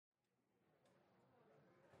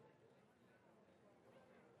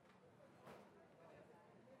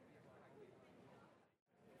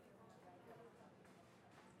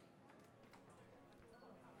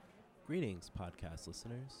Greetings, podcast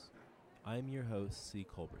listeners. I'm your host, C.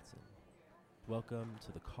 Culbertson. Welcome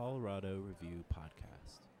to the Colorado Review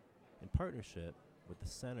Podcast, in partnership with the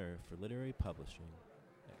Center for Literary Publishing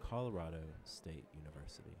at Colorado State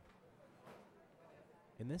University.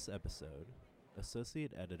 In this episode,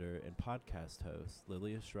 Associate Editor and podcast host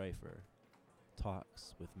Lilia Shrayfer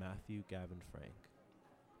talks with Matthew Gavin Frank,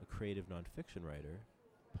 a creative nonfiction writer,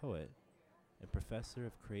 poet, and professor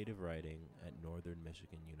of creative writing at Northern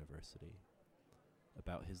Michigan University,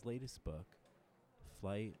 about his latest book,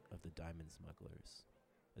 Flight of the Diamond Smugglers,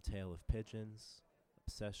 a tale of pigeons,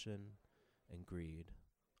 obsession, and greed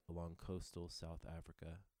along coastal South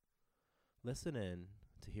Africa. Listen in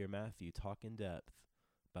to hear Matthew talk in depth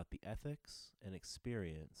about the ethics and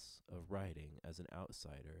experience of writing as an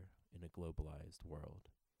outsider in a globalized world.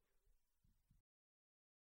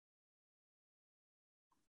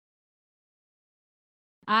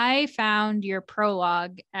 I found your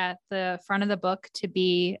prologue at the front of the book to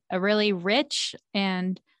be a really rich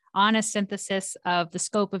and honest synthesis of the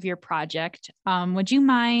scope of your project. Would you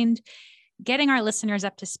mind getting our listeners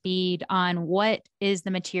up to speed on what is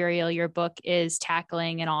the material your book is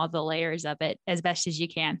tackling and all the layers of it as best as you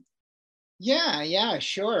can? Yeah,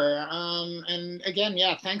 sure. And again,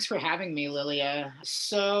 thanks for having me, Lilia.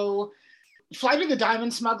 So Flight of the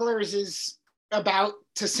Diamond Smugglers is about,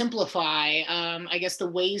 to simplify, I guess, the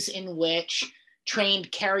ways in which trained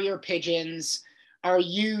carrier pigeons are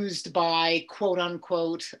used by quote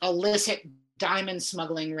unquote illicit diamond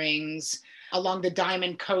smuggling rings along the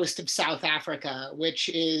Diamond Coast of South Africa, which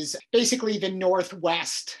is basically the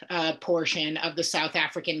northwest portion of the South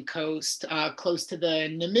African coast, close to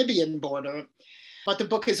the Namibian border. But the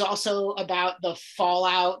book is also about the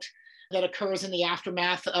fallout that occurs in the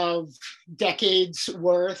aftermath of decades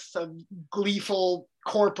worth of gleeful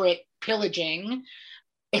corporate pillaging,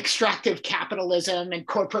 extractive capitalism, and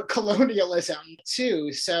corporate colonialism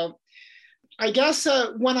too. So I guess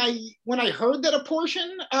when I heard that a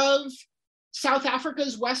portion of South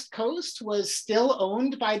Africa's west coast was still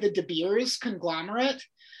owned by the De Beers conglomerate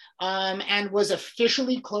and was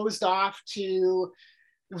officially closed off to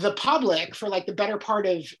the public for like the better part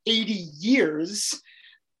of 80 years,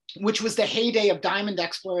 which was the heyday of diamond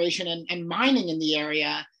exploration and mining in the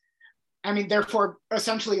area. I mean, therefore,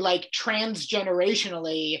 essentially like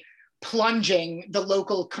transgenerationally plunging the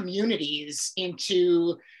local communities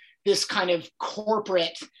into this kind of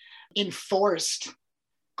corporate enforced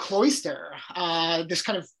cloister, this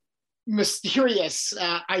kind of mysterious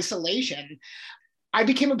isolation. I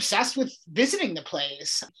became obsessed with visiting the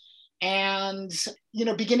place. And,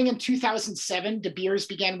 beginning in 2007, De Beers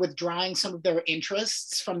began withdrawing some of their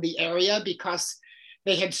interests from the area because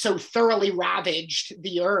they had so thoroughly ravaged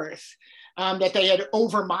the earth that they had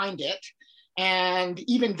overmined it. And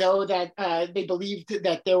even though that they believed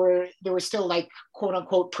that there were still like, quote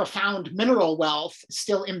unquote, profound mineral wealth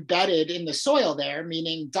still embedded in the soil there,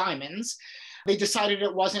 meaning diamonds, they decided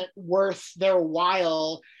it wasn't worth their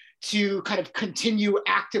while to kind of continue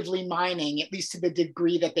actively mining, at least to the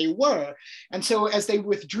degree that they were. And so as they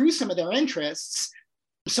withdrew some of their interests,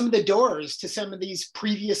 some of the doors to some of these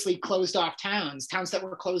previously closed off towns that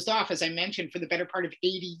were closed off, as I mentioned, for the better part of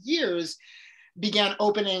 80 years, began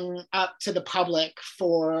opening up to the public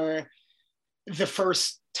for the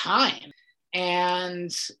first time.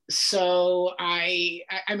 And so I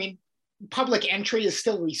mean, public entry is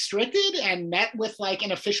still restricted and met with like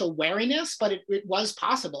an official wariness, but it was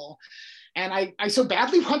possible. And I so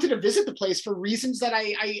badly wanted to visit the place for reasons that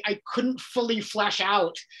I couldn't fully flesh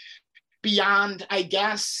out beyond, I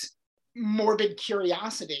guess, morbid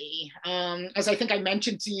curiosity. As I think I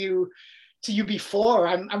mentioned to you before,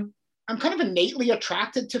 I'm kind of innately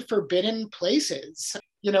attracted to forbidden places.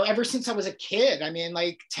 Ever since I was a kid, I mean,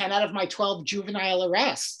 like 10 out of my 12 juvenile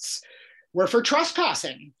arrests were for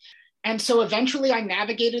trespassing. And so eventually I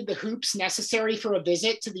navigated the hoops necessary for a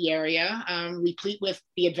visit to the area, replete with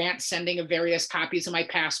the advanced sending of various copies of my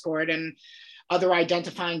passport and other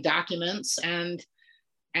identifying documents. And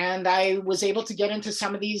I was able to get into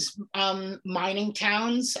some of these mining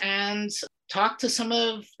towns and talk to some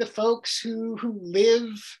of the folks who live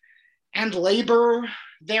and labor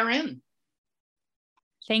therein.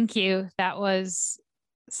 Thank you. That was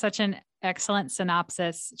such an excellent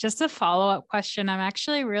synopsis. Just a follow-up question. I'm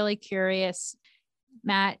actually really curious,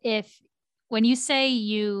 Matt, if when you say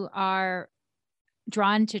you are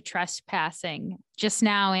drawn to trespassing just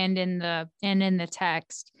now and in the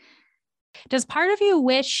text, does part of you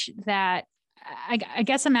wish that, I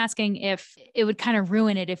guess I'm asking if it would kind of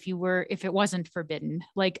ruin it if it wasn't forbidden?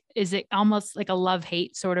 Like, is it almost like a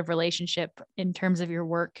love-hate sort of relationship in terms of your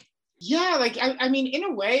work? Yeah, like I mean, in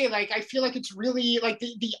a way, like I feel like it's really like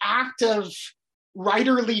the act of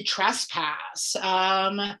writerly trespass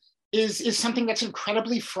is something that's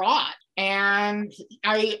incredibly fraught. And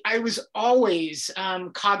I was always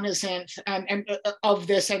cognizant of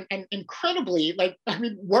this and incredibly like I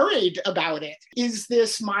mean worried about it. Is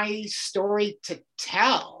this my story to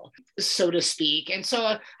tell, so to speak? And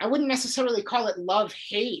so I wouldn't necessarily call it love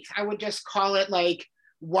hate. I would just call it like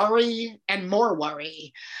worry and more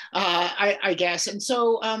worry, I guess. And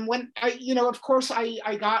so when I, of course,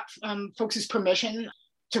 I got folks' permission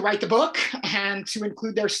to write the book and to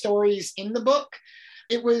include their stories in the book.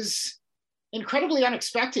 It was incredibly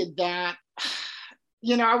unexpected that,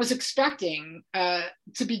 I was expecting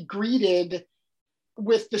to be greeted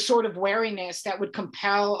with the sort of wariness that would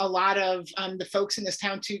compel a lot of the folks in this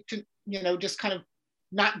town to just kind of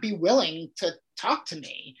not be willing to talk to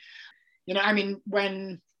me. I mean,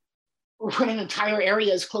 when an entire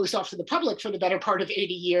area is closed off to the public for the better part of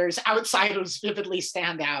 80 years, outsiders vividly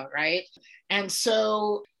stand out, right? And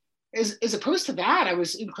so as opposed to that, I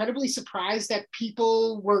was incredibly surprised that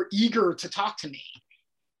people were eager to talk to me.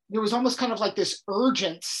 There was almost kind of like this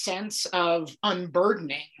urgent sense of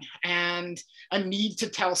unburdening and a need to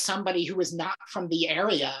tell somebody who was not from the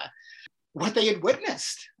area what they had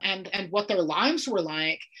witnessed and what their lives were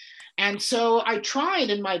like. And so I tried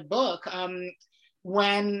in my book,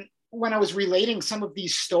 when I was relating some of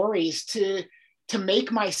these stories, to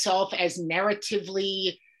make myself as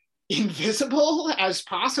narratively invisible as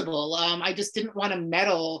possible. I just didn't want to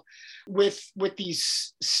meddle with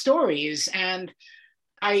these stories, and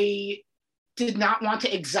I did not want to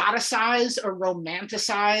exoticize or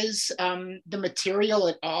romanticize the material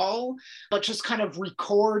at all, but just kind of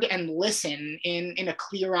record and listen in a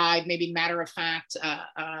clear-eyed, maybe matter-of-fact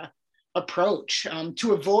approach,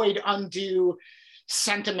 to avoid undue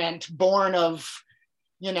sentiment born of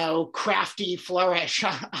crafty flourish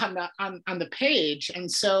on the page.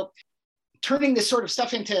 And so turning this sort of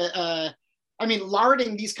stuff into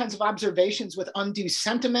larding these kinds of observations with undue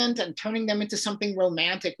sentiment and turning them into something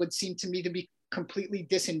romantic would seem to me to be completely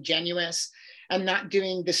disingenuous and not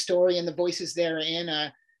doing the story and the voices therein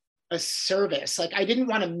a service. Like, I didn't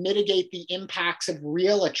want to mitigate the impacts of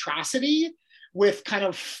real atrocity with kind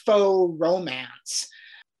of faux romance.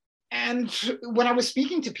 And when I was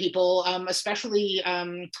speaking to people, especially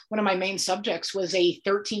one of my main subjects was a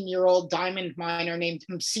 13-year-old diamond miner named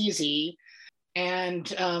Mzizi. And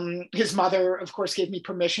his mother, of course, gave me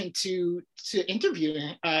permission to interview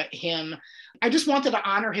him. I just wanted to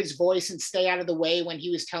honor his voice and stay out of the way when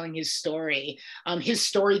he was telling his story. His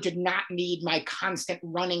story did not need my constant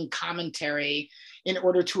running commentary in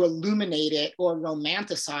order to illuminate it or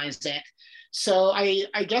romanticize it. So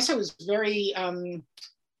I guess I was very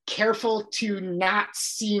careful to not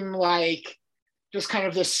seem like just kind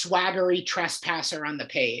of this swaggery trespasser on the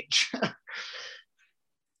page.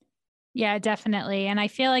 Yeah, definitely. And I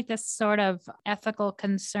feel like this sort of ethical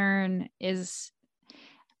concern is,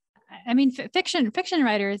 fiction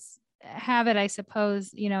writers have it, I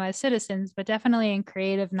suppose, as citizens, but definitely in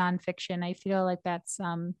creative nonfiction, I feel like that's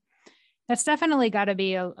definitely got to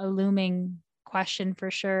be a looming question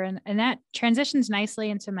for sure. And that transitions nicely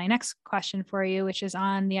into my next question for you, which is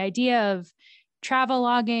on the idea of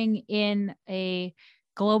traveloguing in a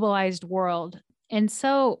globalized world. And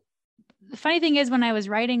so the funny thing is, when I was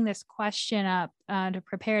writing this question up to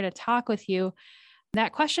prepare to talk with you,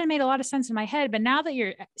 that question made a lot of sense in my head. But now that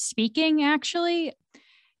you're speaking, actually,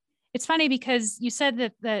 it's funny because you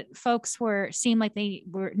said that folks seemed like they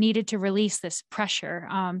needed to release this pressure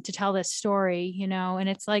to tell this story, and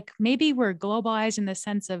it's like maybe we're globalized in the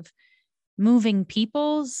sense of moving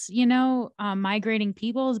peoples, migrating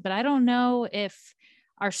peoples, but I don't know if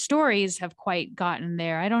our stories have quite gotten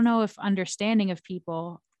there. I don't know if understanding of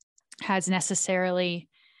people has necessarily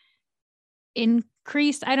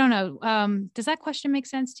increased. I don't know. Does that question make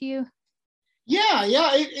sense to you? Yeah,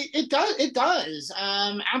 it does. It does.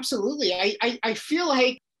 Absolutely. I feel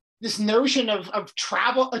like this notion of a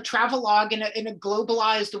travelogue in a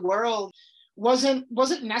globalized world wasn't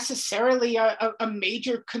necessarily a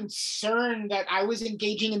major concern that I was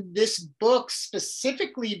engaging in this book,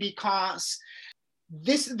 specifically because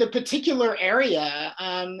the particular area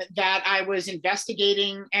that I was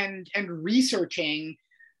investigating and researching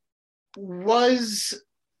was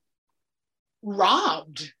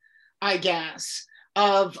robbed, I guess,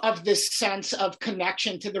 of this sense of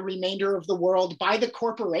connection to the remainder of the world by the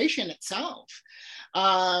corporation itself.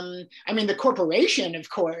 The corporation, of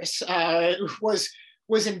course, was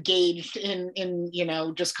was engaged in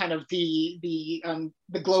just kind of the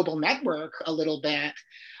global network a little bit.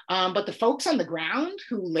 But the folks on the ground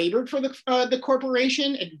who labored for the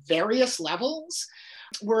corporation at various levels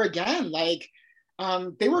were, again, like,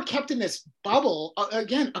 they were kept in this bubble,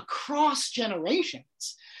 again, across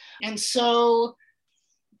generations. And so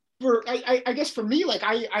I guess for me, like,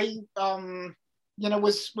 I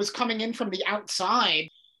was coming in from the outside,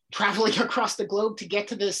 traveling across the globe to get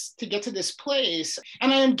to this place.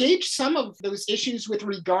 And I engaged some of those issues with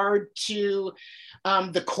regard to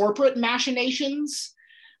the corporate machinations,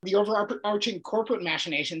 the overarching corporate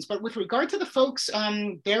machinations. But with regard to the folks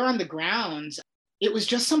there on the ground, it was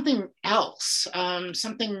just something else,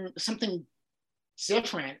 something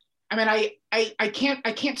different. I mean, I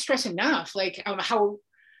can't stress enough, like, how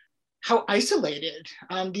isolated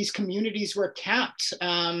these communities were kept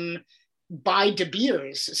by De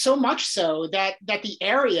Beers, so much so that the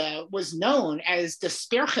area was known as the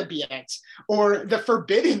Sperrgebied, or the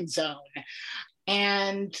Forbidden Zone.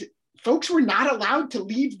 And folks were not allowed to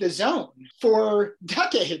leave the zone for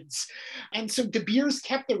decades. And so De Beers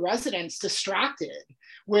kept the residents distracted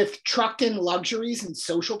with trucked-in luxuries and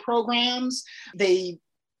social programs. They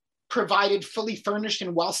provided fully furnished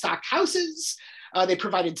and well-stocked houses. They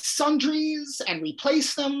provided sundries and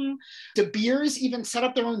replaced them. De Beers even set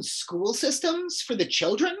up their own school systems for the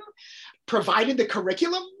children, provided the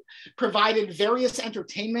curriculum, provided various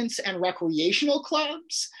entertainments and recreational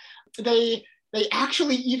clubs. They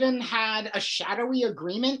actually even had a shadowy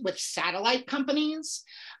agreement with satellite companies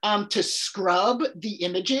to scrub the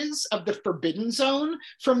images of the Forbidden Zone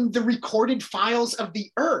from the recorded files of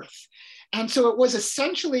the Earth. And so it was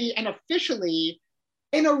essentially and officially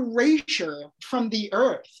an erasure from the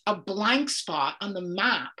Earth, a blank spot on the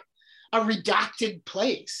map, a redacted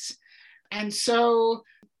place. And so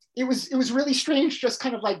it was really strange, just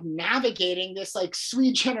kind of like navigating this like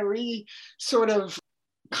sui generis sort of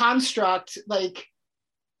construct, like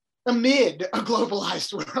amid a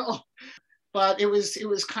globalized world. But it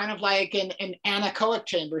was kind of like an anechoic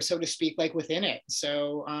chamber, so to speak, like within it.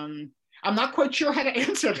 So I'm not quite sure how to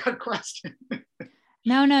answer that question.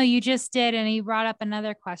 No, you just did. And you brought up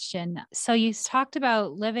another question. So you talked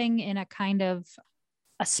about living in a kind of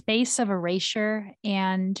a space of erasure.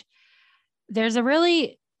 And there's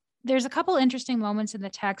a couple interesting moments in the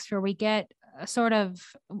text where we get a sort of,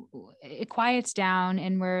 it quiets down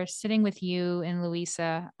and we're sitting with you and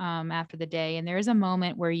Louisa after the day. And there is a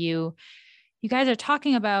moment where you guys are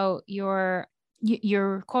talking about your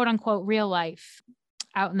quote unquote real life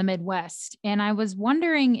out in the Midwest. And I was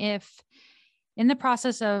wondering if, in the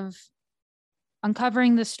process of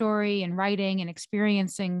uncovering the story and writing and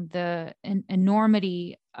experiencing the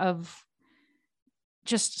enormity of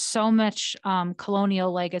just so much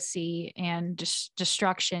colonial legacy and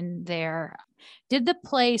destruction there, did the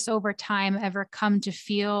place over time ever come to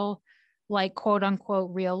feel like quote unquote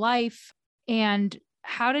real life? And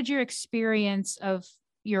how did your experience of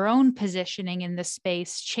your own positioning in the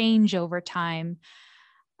space change over time?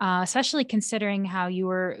 Especially considering how you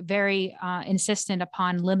were very insistent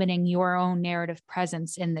upon limiting your own narrative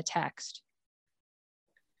presence in the text.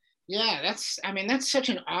 Yeah, that's such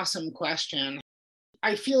an awesome question.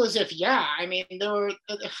 I feel as if,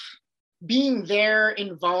 being there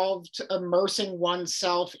involved immersing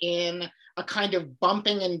oneself in a kind of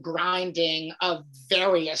bumping and grinding of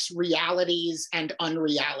various realities and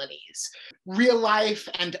unrealities, real life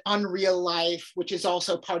and unreal life, which is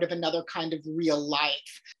also part of another kind of real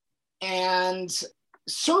life. And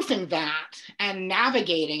surfing that and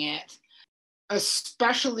navigating it,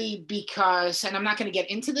 especially because, and I'm not going to get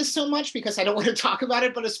into this so much because I don't want to talk about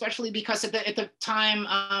it, but especially because at the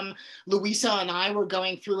time, Louisa and I were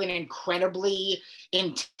going through an incredibly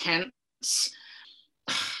intense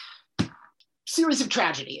series of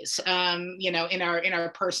tragedies, in our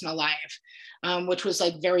personal life, which was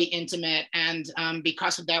like very intimate. And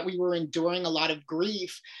because of that, we were enduring a lot of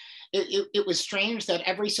grief. It was strange that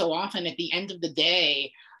every so often at the end of the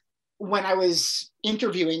day, when I was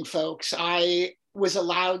interviewing folks, I was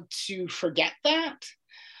allowed to forget that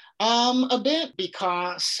a bit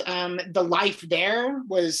because the life there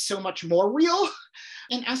was so much more real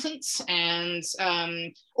in essence, and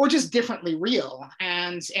or just differently real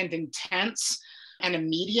and intense and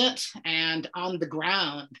immediate and on the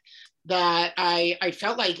ground, that I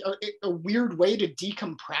felt like a weird way to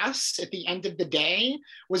decompress at the end of the day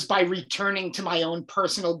was by returning to my own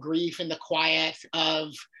personal grief in the quiet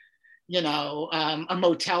of, a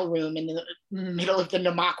motel room in the middle of the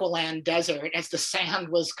Namaqualand desert as the sand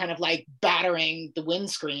was kind of like battering the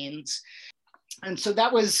windscreens. And so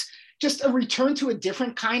that was just a return to a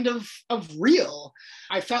different kind of real.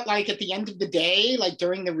 I felt like at the end of the day, like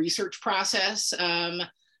during the research process,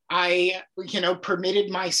 I, permitted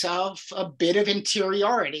myself a bit of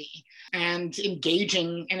interiority and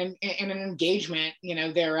engaging in an engagement,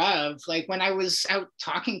 thereof. Like when I was out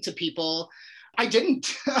talking to people, I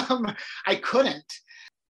didn't, I couldn't.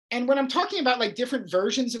 And when I'm talking about like different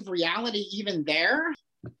versions of reality, even there,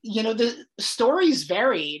 the stories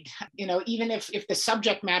varied, even if the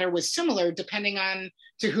subject matter was similar, depending on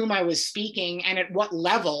to whom I was speaking and at what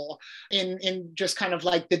level in just kind of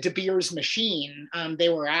like the De Beers machine they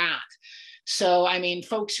were at. So, I mean,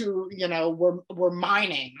 folks who, were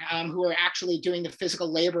mining, who were actually doing the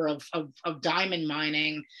physical labor of diamond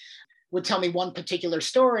mining would tell me one particular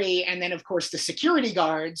story. And then, of course, the security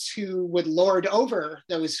guards who would lord over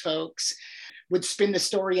those folks would spin the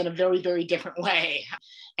story in a very, very different way.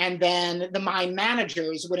 And then the mine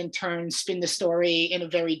managers would in turn spin the story in a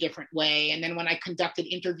very different way. And then when I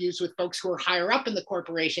conducted interviews with folks who were higher up in the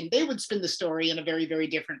corporation, they would spin the story in a very, very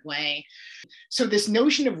different way. So this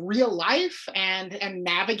notion of real life and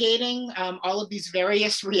navigating all of these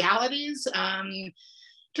various realities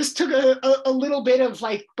just took a little bit of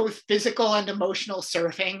like both physical and emotional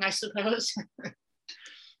surfing, I suppose.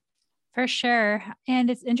 For sure. And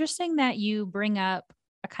it's interesting that you bring up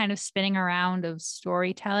a kind of spinning around of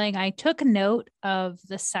storytelling. I took note of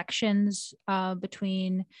the sections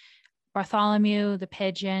between Bartholomew, the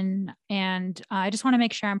pigeon, and I just want to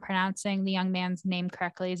make sure I'm pronouncing the young man's name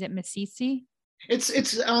correctly. Is it Misisi? It's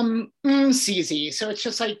Cz. So it's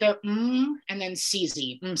just like the and then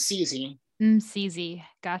Cz. Cz. Cz.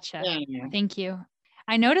 Gotcha. Yeah. Thank you.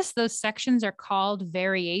 I noticed those sections are called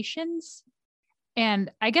variations.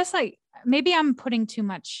 And I guess maybe I'm putting too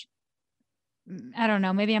much, I don't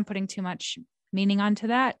know, maybe I'm putting too much meaning onto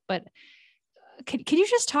that, but could you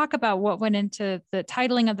just talk about what went into the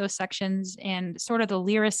titling of those sections and sort of the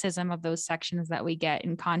lyricism of those sections that we get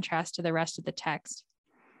in contrast to the rest of the text?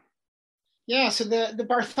 Yeah, so the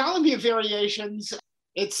Bartholomew variations,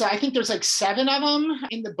 I think there's like 7 of them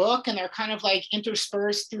in the book, and they're kind of like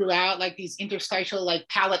interspersed throughout like these interstitial like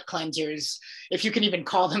palate cleansers, if you can even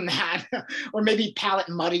call them that, or maybe palate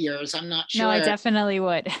muddiers, I'm not sure. No, I definitely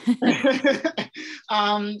would.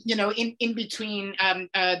 In between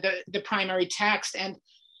the primary text.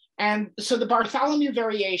 And so the Bartholomew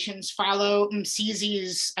variations follow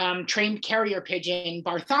Mcisi's trained carrier pigeon,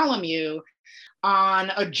 Bartholomew,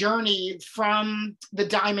 on a journey from the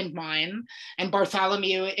diamond mine. And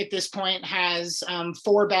Bartholomew at this point has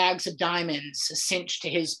 4 bags of diamonds cinched to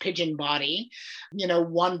his pigeon body,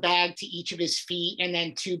 1 bag to each of his feet and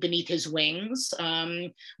then 2 beneath his wings,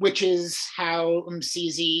 which is how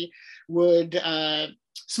Mcisi would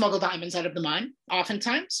smuggle diamonds out of the mine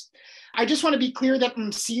oftentimes. I just want to be clear that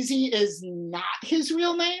Mcisi is not his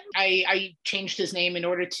real name. I changed his name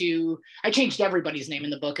I changed everybody's name in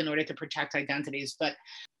the book in order to protect identities.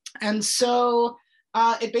 And so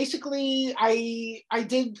it basically, I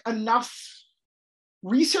did enough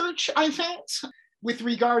research, I felt, with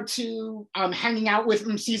regard to hanging out with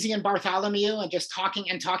Mcisi and Bartholomew and just talking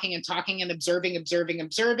and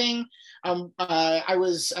observing. I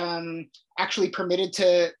was actually permitted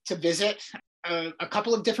to visit a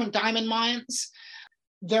couple of different diamond mines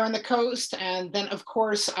there on the coast. And then, of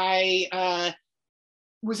course, I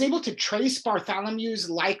was able to trace Bartholomew's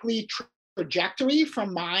likely trajectory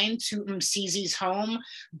from mine to Mcisi's home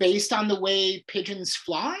based on the way pigeons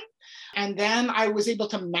fly. And then I was able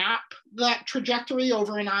to map that trajectory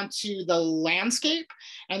over and onto the landscape.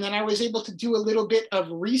 And then I was able to do a little bit of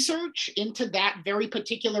research into that very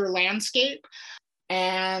particular landscape.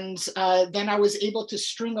 And then I was able to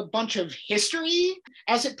string a bunch of history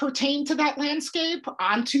as it pertained to that landscape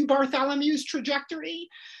onto Bartholomew's trajectory.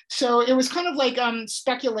 So it was kind of like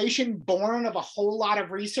speculation born of a whole lot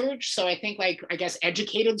of research. So I think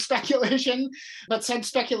educated speculation, but said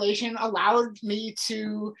speculation allowed me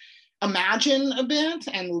to imagine a bit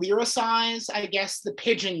and lyricize, I guess, the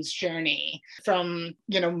pigeon's journey from,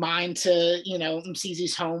 mine to,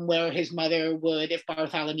 Mcisi's home, where his mother would, if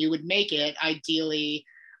Bartholomew would make it, ideally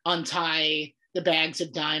untie the bags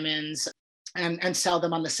of diamonds and sell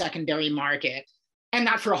them on the secondary market. And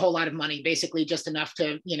not for a whole lot of money, basically just enough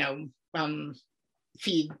to,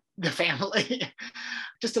 feed the family.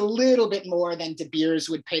 Just a little bit more than De Beers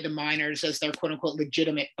would pay the miners as their quote unquote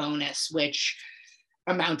legitimate bonus, which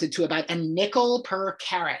amounted to about a nickel per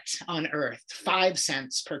carat on Earth, 5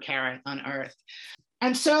 cents per carat on Earth.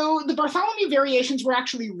 And so the Bartholomew variations were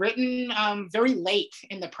actually written very late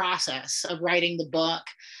in the process of writing the book.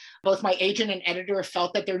 Both my agent and editor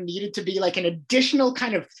felt that there needed to be like an additional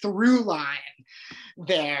kind of through line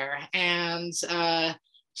there. And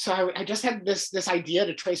So I just had this idea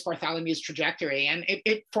to trace Bartholomew's trajectory, and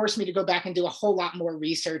it forced me to go back and do a whole lot more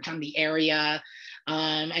research on the area,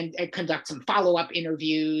 and conduct some follow-up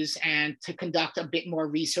interviews, and to conduct a bit more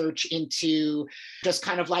research into just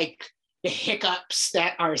kind of like the hiccups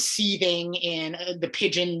that are seething in the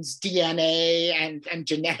pigeon's DNA and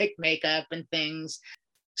genetic makeup and things.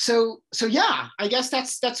 So yeah, I guess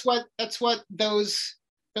that's what those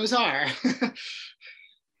are.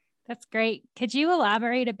 That's great. Could you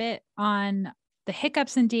elaborate a bit on the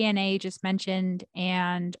hiccups in DNA you just mentioned,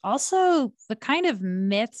 and also the kind of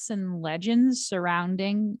myths and legends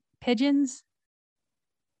surrounding pigeons?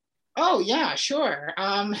 Oh yeah, sure.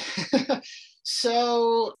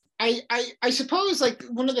 So I suppose like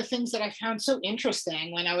one of the things that I found so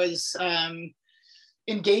interesting when I was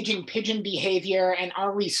engaging pigeon behavior and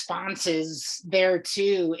our responses there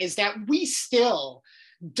too is that we still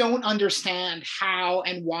don't understand how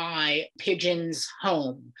and why pigeons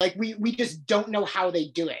home. Like we just don't know how they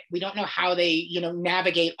do it. We don't know how they,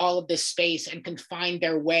 navigate all of this space and can find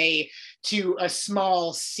their way to a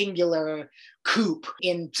small singular coop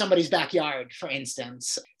in somebody's backyard, for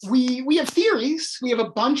instance. We have theories. We have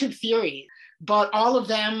a bunch of theories, but all of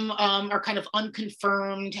them are kind of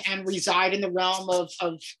unconfirmed and reside in the realm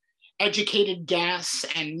of educated guess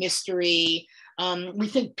and mystery. We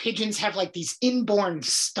think pigeons have like these inborn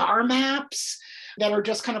star maps that are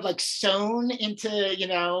just kind of like sewn into,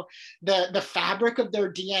 the fabric of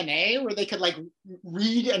their DNA, where they could like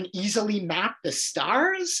read and easily map the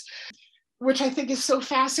stars, which I think is so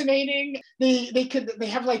fascinating. They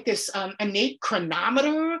have like this innate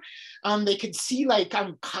chronometer. They could see like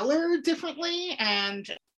color differently, and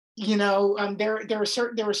there were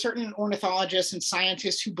certain ornithologists and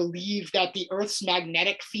scientists who believe that the Earth's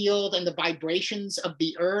magnetic field and the vibrations of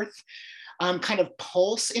the Earth kind of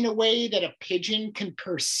pulse in a way that a pigeon can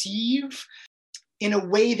perceive in a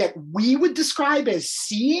way that we would describe as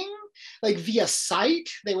seeing, like via sight.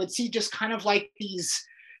 They would see just kind of like these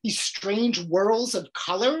strange whirls of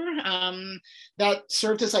color that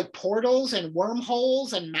served as like portals and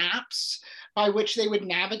wormholes and maps by which they would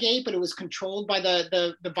navigate, but it was controlled by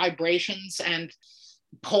the vibrations and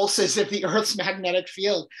pulses of the Earth's magnetic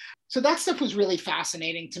field. So that stuff was really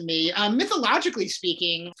fascinating to me. Mythologically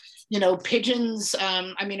speaking, pigeons,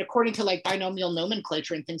 according to like binomial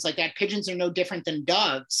nomenclature and things like that, pigeons are no different than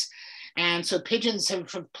doves. And so pigeons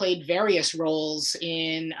have played various roles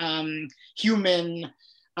in human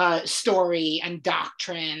story and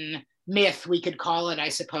doctrine, myth, we could call it, I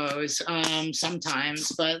suppose,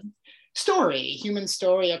 sometimes, but human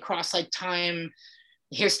story across like time,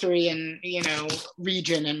 history, and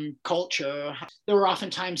region and culture. They were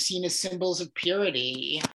oftentimes seen as symbols of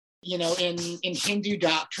purity. In Hindu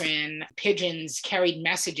doctrine, pigeons carried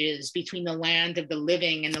messages between the land of the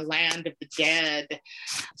living and the land of the dead,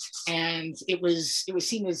 and it was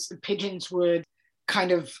seen as pigeons would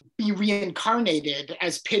kind of be reincarnated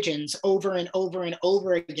as pigeons over and over and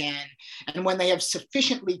over again. And when they have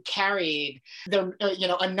sufficiently carried their,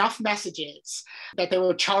 enough messages that they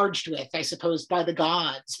were charged with, I suppose, by the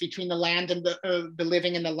gods between the land and the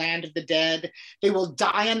living and the land of the dead, they will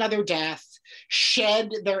die another death,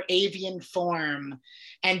 shed their avian form,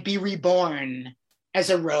 and be reborn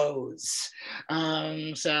as a rose.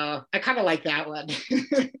 So I kind of like that one.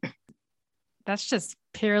 That's just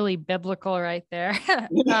purely biblical right there.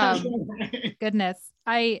 Goodness.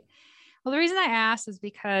 The reason I asked is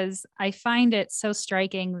because I find it so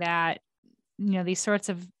striking that, these sorts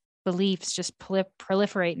of beliefs just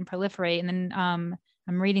proliferate. And then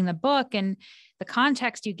I'm reading the book, and the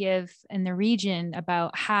context you give in the region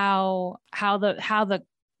about how the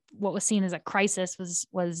what was seen as a crisis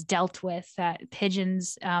was dealt with, that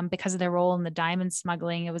pigeons, because of their role in the diamond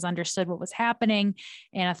smuggling, it was understood what was happening,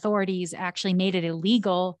 and authorities actually made it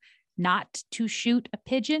illegal not to shoot a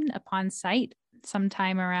pigeon upon sight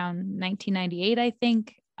sometime around 1998, I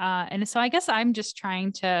think. And so I guess I'm just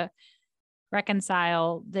trying to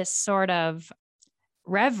reconcile this sort of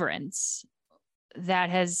reverence that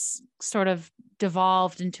has sort of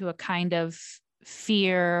devolved into a kind of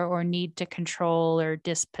fear or need to control or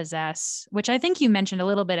dispossess, which I think you mentioned a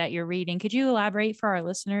little bit at your reading. Could you elaborate for our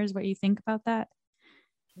listeners what you think about that?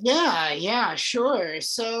 Yeah, sure.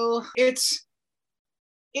 So it's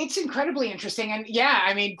incredibly interesting. And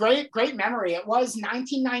great memory. It was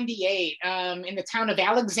 1998 in the town of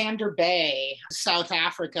Alexander Bay, South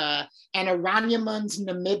Africa, and Oranjemund,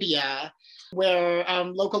 Namibia. where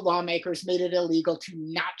local lawmakers made it illegal to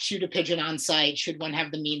not shoot a pigeon on site should one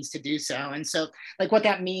have the means to do so. And so like what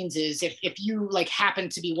that means is if you like happen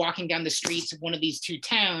to be walking down the streets of one of these two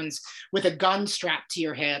towns with a gun strapped to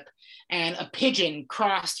your hip and a pigeon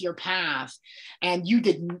crossed your path and you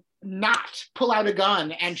did not pull out a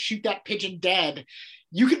gun and shoot that pigeon dead,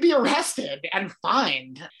 you could be arrested and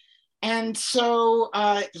fined. And so,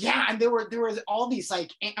 and there were all these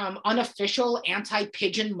like unofficial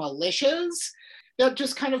anti-pigeon militias that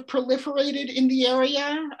just kind of proliferated in the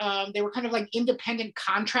area. They were kind of like independent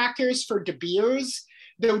contractors for De Beers,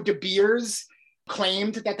 though De Beers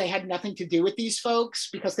claimed that they had nothing to do with these folks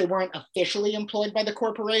because they weren't officially employed by the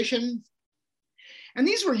corporation. And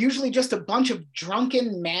these were usually just a bunch of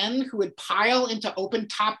drunken men who would pile into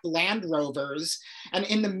open-top Land Rovers and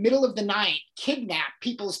in the middle of the night, kidnap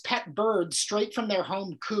people's pet birds straight from their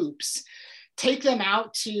home coops, take them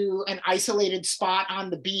out to an isolated spot on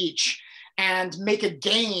the beach and make a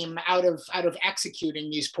game out of executing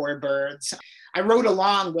these poor birds. I rode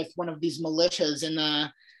along with one of these militias in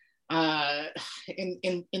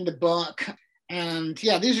the book. And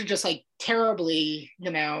yeah, these are just like terribly,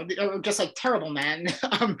 just like terrible men,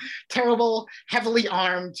 terrible, heavily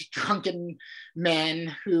armed, drunken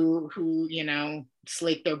men who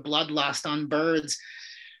slake their bloodlust on birds.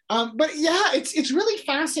 But yeah, it's really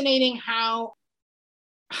fascinating how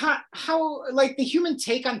like the human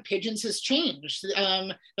take on pigeons has changed.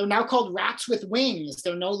 They're now called rats with wings.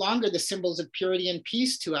 They're no longer the symbols of purity and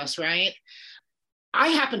peace to us, right? I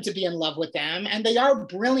happen to be in love with them and they are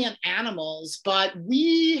brilliant animals, but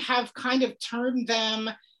we have kind of turned them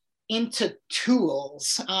into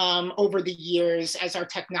tools over the years as our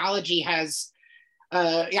technology has,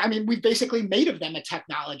 we've basically made of them a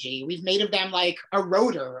technology. We've made of them like a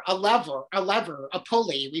rotor, a lever, a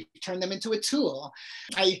pulley. We've turned them into a tool.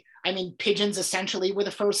 Pigeons essentially were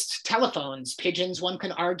the first telephones. Pigeons, one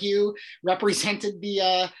can argue, represented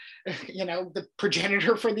the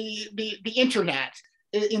progenitor for the internet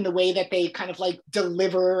in the way that they kind of like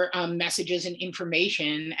deliver messages and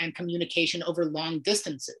information and communication over long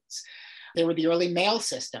distances. They were the early mail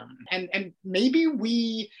system. And maybe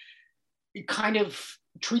we kind of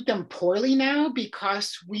treat them poorly now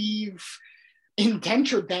because we've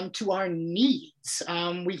indentured them to our needs.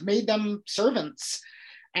 We've made them servants.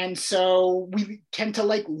 And so we tend to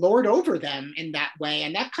like lord over them in that way.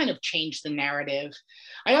 And that kind of changed the narrative.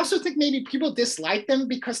 I also think maybe people dislike them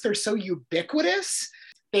because they're so ubiquitous.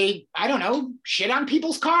 They, shit on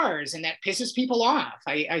people's cars and that pisses people off,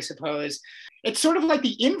 I suppose. It's sort of like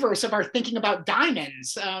the inverse of our thinking about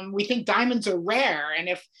diamonds. We think diamonds are rare. And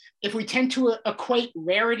if we tend to equate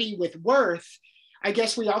rarity with worth, I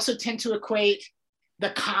guess we also tend to equate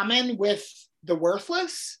the common with the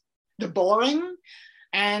worthless, the boring.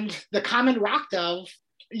 And the common rock dove,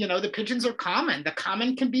 the pigeons are common. The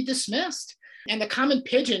common can be dismissed. And the common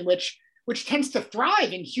pigeon, which tends to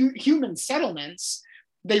thrive in human settlements,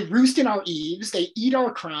 they roost in our eaves, they eat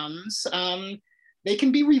our crumbs, they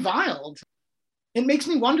can be reviled. It makes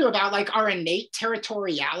me wonder about like our innate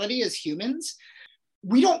territoriality as humans.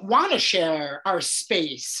 We don't want to share our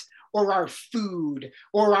space or our food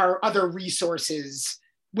or our other resources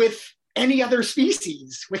with any other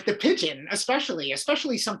species, with the pigeon, especially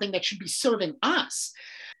something that should be serving us.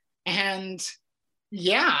 And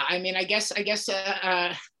yeah, I guess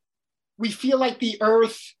we feel like the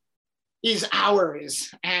earth is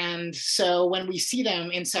ours. And so when we see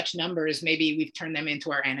them in such numbers, maybe we've turned them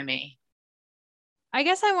into our enemy. I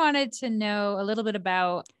guess I wanted to know a little bit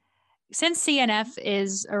about, since CNF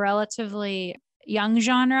is a relatively young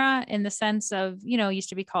genre in the sense of, used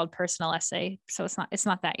to be called personal essay. So it's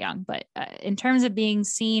not that young, but in terms of being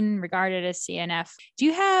seen, regarded as CNF, do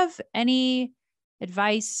you have any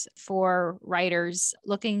advice for writers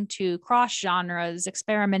looking to cross genres,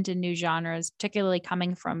 experiment in new genres, particularly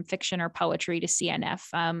coming from fiction or poetry to CNF?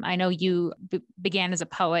 I know you began as a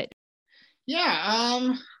poet.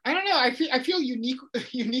 Yeah, I don't know. I feel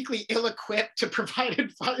uniquely ill-equipped to provide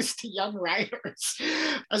advice to young writers,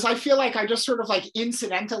 as I feel like I just sort of like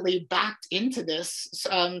incidentally backed into this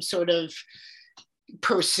sort of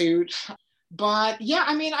pursuit. But yeah,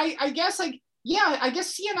 I guess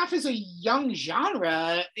CNF is a young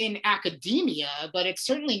genre in academia, but it's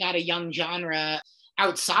certainly not a young genre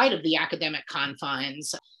outside of the academic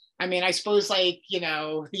confines. I suppose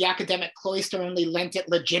the academic cloister only lent it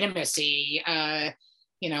legitimacy, in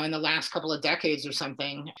the last couple of decades or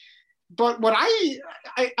something. But what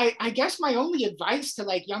I guess my only advice to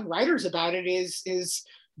like young writers about it is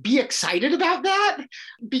be excited about that,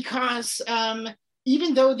 because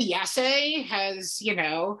even though the essay has,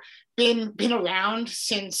 been around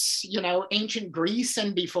since, ancient Greece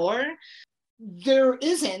and before, there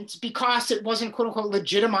isn't, because it wasn't quote unquote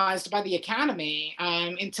legitimized by the academy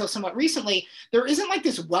until somewhat recently, there isn't like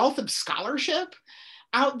this wealth of scholarship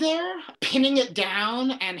out there pinning it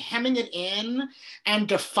down and hemming it in and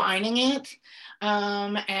defining it,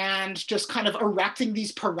 and just kind of erecting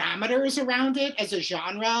these parameters around it as a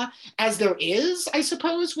genre, as there is, I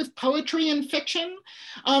suppose, with poetry and fiction.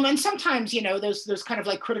 And sometimes, those kind of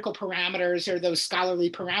like critical parameters or those scholarly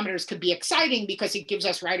parameters could be exciting because it gives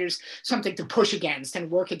us writers something to push against and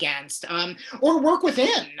work against, or work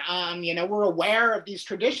within. We're aware of these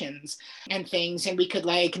traditions and things, and we could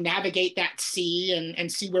like navigate that sea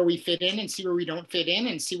and see where we fit in and see where we don't fit in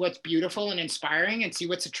and see what's beautiful and inspiring and see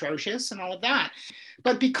what's atrocious and all of that.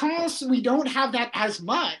 But because we don't have that as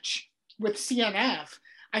much with CNF,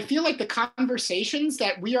 I feel like the conversations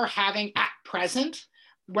that we are having at present,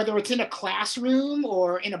 whether it's in a classroom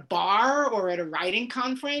or in a bar or at a writing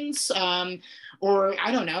conference, or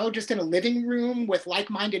I don't know, just in a living room with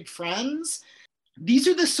like-minded friends, these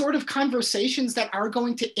are the sort of conversations that are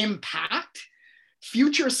going to impact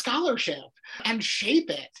future scholarship and shape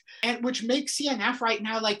it, and which makes CNF right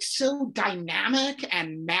now like so dynamic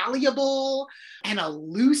and malleable and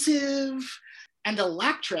elusive and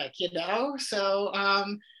electric, So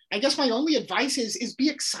I guess my only advice is be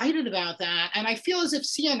excited about that. And I feel as if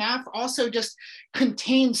CNF also just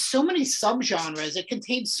contains so many subgenres. It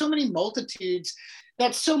contains so many multitudes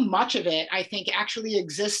that so much of it, I think, actually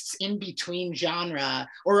exists in between genre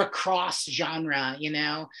or across genre,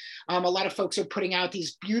 A lot of folks are putting out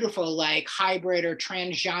these beautiful like hybrid or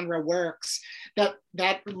transgenre works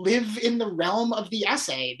that live in the realm of the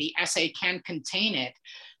essay. The essay can contain it.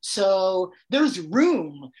 So there's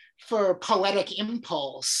room for poetic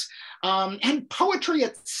impulse and poetry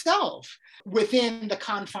itself within the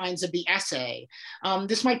confines of the essay.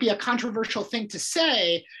 This might be a controversial thing to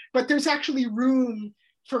say, but there's actually room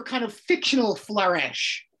for kind of fictional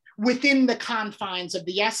flourish within the confines of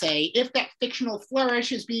the essay, if that fictional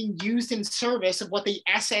flourish is being used in service of what the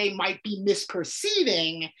essay might be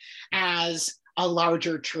misperceiving as a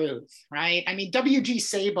larger truth, right? I mean, W.G.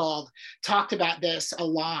 Sebald talked about this a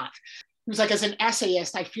lot. He was like, as an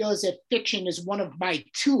essayist, I feel as if fiction is one of my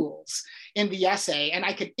tools in the essay, and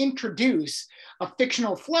I could introduce a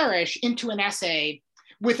fictional flourish into an essay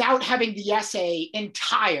without having the essay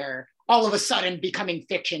entire all of a sudden becoming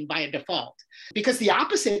fiction by a default. Because the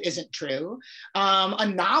opposite isn't true. A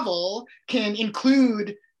novel can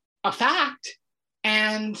include a fact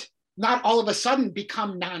and not all of a sudden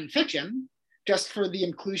become nonfiction just for the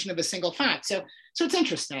inclusion of a single fact. So it's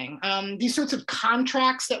interesting. These sorts of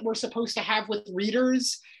contracts that we're supposed to have with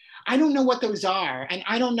readers, I don't know what those are, and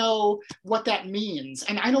I don't know what that means,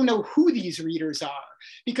 and I don't know who these readers are,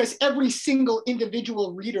 because every single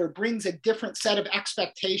individual reader brings a different set of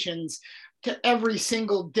expectations to every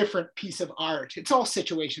single different piece of art. It's all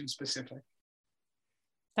situation specific.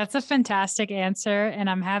 That's a fantastic answer, and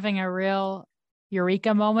I'm having a real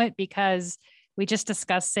eureka moment because we just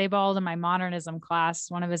discussed Sebald in my modernism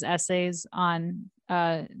class, one of his essays on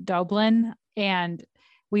Dublin. And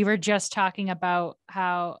we were just talking about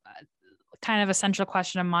how kind of a central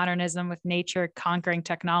question of modernism with nature conquering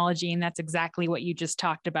technology. And that's exactly what you just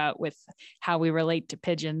talked about with how we relate to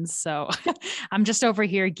pigeons. So I'm just over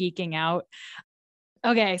here geeking out.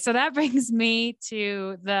 Okay, so that brings me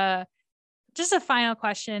to just a final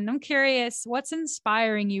question. I'm curious, what's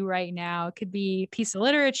inspiring you right now? It could be a piece of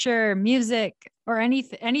literature, music, or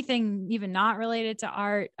anything even not related to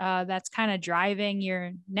art that's kind of driving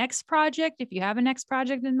your next project, if you have a next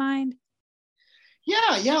project in mind.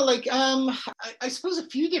 Yeah, like I suppose a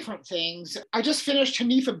few different things. I just finished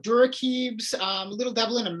Hanif Abdurraqib's Little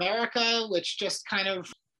Devil in America, which just kind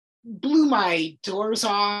of blew my doors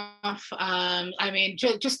off. I mean,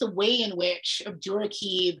 just the way in which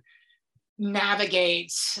Abdurraqib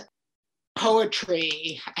navigates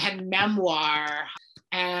poetry and memoir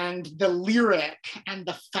and the lyric and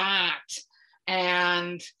the fact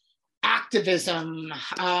and activism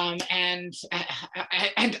and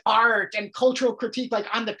art and cultural critique, like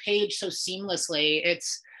on the page so seamlessly.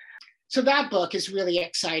 So that book is really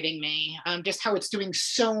exciting me, just how it's doing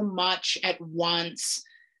so much at once,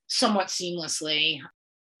 somewhat seamlessly.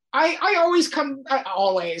 I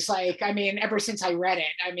always, like, I mean, ever since I read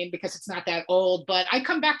it, I mean, because it's not that old, but I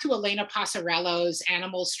come back to Elena Passarello's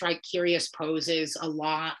Animals Strike Curious Poses a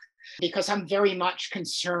lot, because I'm very much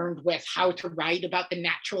concerned with how to write about the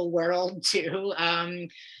natural world too.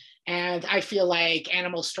 And I feel like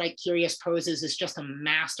Animals Strike Curious Poses is just a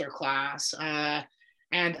masterclass.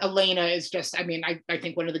 And Elena is just, I mean, I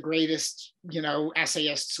think one of the greatest,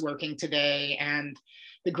 essayists working today. And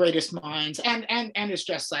the greatest minds, and is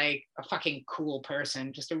just like a fucking cool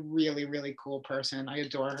person, just a really, really cool person. I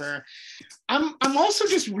adore her. I'm also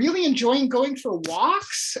just really enjoying going for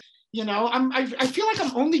walks. You know, I feel like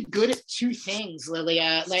I'm only good at two things,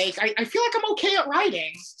 Lilia. Like I feel like I'm okay at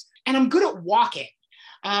writing, and I'm good at walking.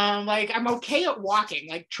 Like I'm okay at walking,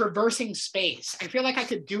 like traversing space. I feel like I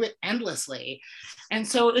could do it endlessly. And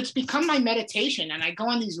so it's become my meditation. And I go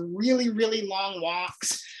on these really, really long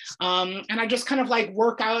walks. And I just kind of like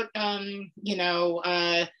work out,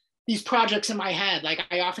 these projects in my head. Like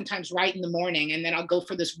I oftentimes write in the morning and then I'll go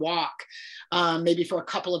for this walk, maybe for a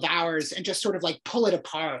couple of hours, and just sort of like pull it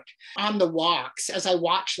apart on the walks as I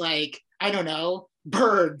watch, like, I don't know,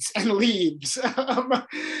 birds and leaves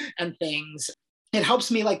and things. It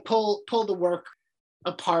helps me like pull the work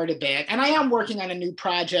apart a bit. And I am working on a new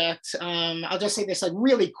project. I'll just say this like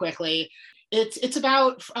really quickly. It's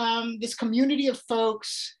about this community of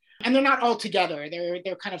folks, and they're not all together.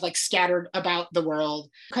 They're kind of like scattered about the world.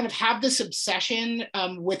 Kind of have this obsession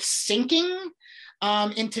with sinking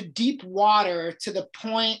into deep water to the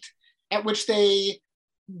point at which they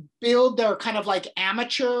build their kind of like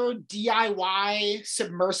amateur DIY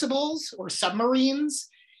submersibles or submarines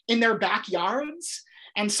in their backyards,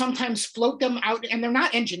 and sometimes float them out, and they're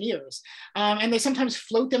not engineers, and they sometimes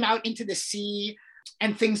float them out into the sea,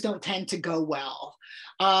 and things don't tend to go well.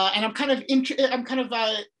 And I'm kind of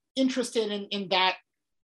interested in that.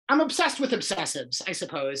 I'm obsessed with obsessives, I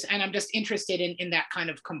suppose, and I'm just interested in that kind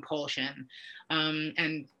of compulsion,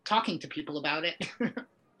 and talking to people about it.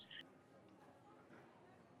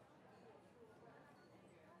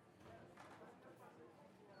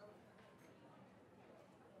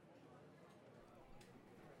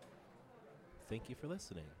 Thank you for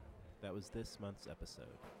listening. That was this month's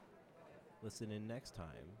episode. Listen in next time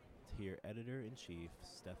to hear Editor-in-Chief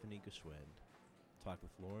Stephanie Geschwind talk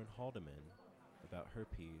with Lauren Haldeman about her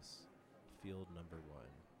piece, Field Number 1,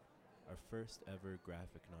 our first ever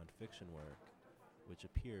graphic nonfiction work, which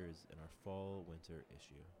appears in our fall-winter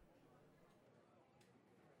issue.